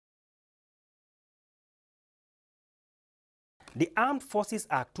The Armed Forces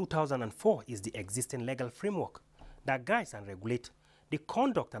Act 2004 is the existing legal framework that guides and regulates the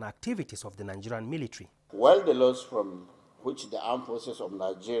conduct and activities of the Nigerian military. While the laws from which the Armed Forces of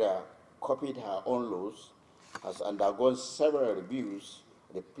Nigeria copied her own laws has undergone several reviews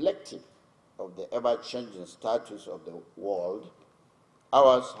reflective of the ever-changing status of the world,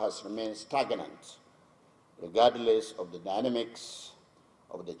 ours has remained stagnant, regardless of the dynamics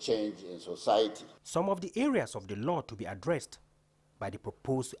of the change in society. Some of the areas of the law to be addressed by the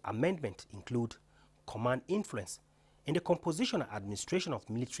proposed amendment include command influence in the composition and administration of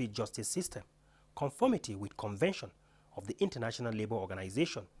military justice system, conformity with Convention of the International Labour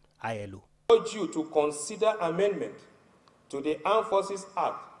Organization, ILO. I urge you to consider amendment to the Armed Forces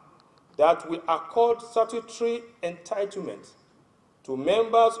Act that will accord statutory entitlements to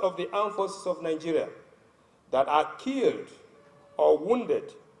members of the Armed Forces of Nigeria that are killed or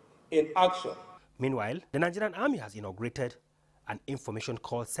wounded in action. Meanwhile, the Nigerian Army has inaugurated an information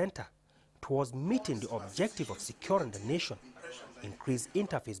call center towards meeting the objective of securing the nation, increased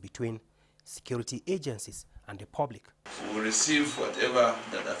interface between security agencies and the public. We will receive whatever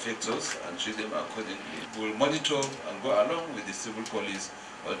that affects us and treat them accordingly. We will monitor and go along with the civil police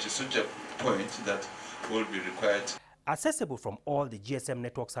until such a point that will be required. Accessible from all the GSM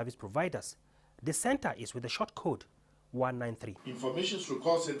network service providers, the center is with the short code 193. Information through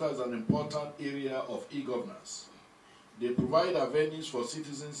call center is an important area of e-governance. They provide avenues for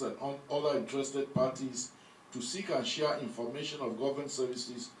citizens and other interested parties to seek and share information of government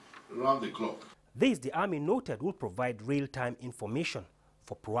services around the clock. This, the Army noted, will provide real-time information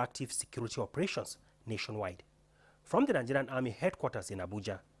for proactive security operations nationwide. From the Nigerian Army headquarters in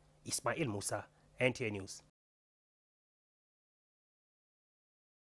Abuja, Ismail Musa, NTA News.